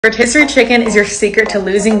Rotisserie chicken is your secret to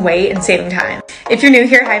losing weight and saving time. If you're new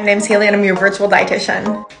here, hi, my name's Haley and I'm your virtual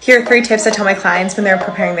dietitian. Here are 3 tips I tell my clients when they're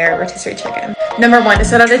preparing their rotisserie chicken. Number 1 is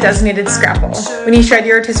set out a designated scrapple. When you shred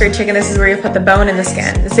your rotisserie chicken, this is where you put the bone and the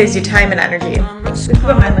skin. This saves you time and energy. This is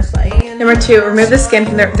what mine looks like. Number 2, remove the skin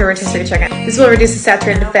from the rotisserie chicken. This will reduce the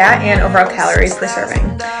saturated fat and overall calories per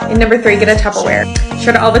serving. And number 3, get a Tupperware.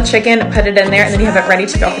 Shred all the chicken, put it in there, and then you have it ready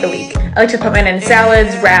to go for the week. I like to put mine in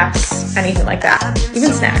salads, wraps, anything like that,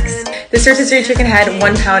 even snacks. This rotisserie chicken had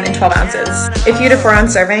 1 pound and 12 ounces. If you had a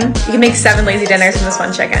 4-ounce serving, you can make 7 lazy dinners from this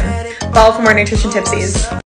one chicken. Follow for more nutrition tipsies.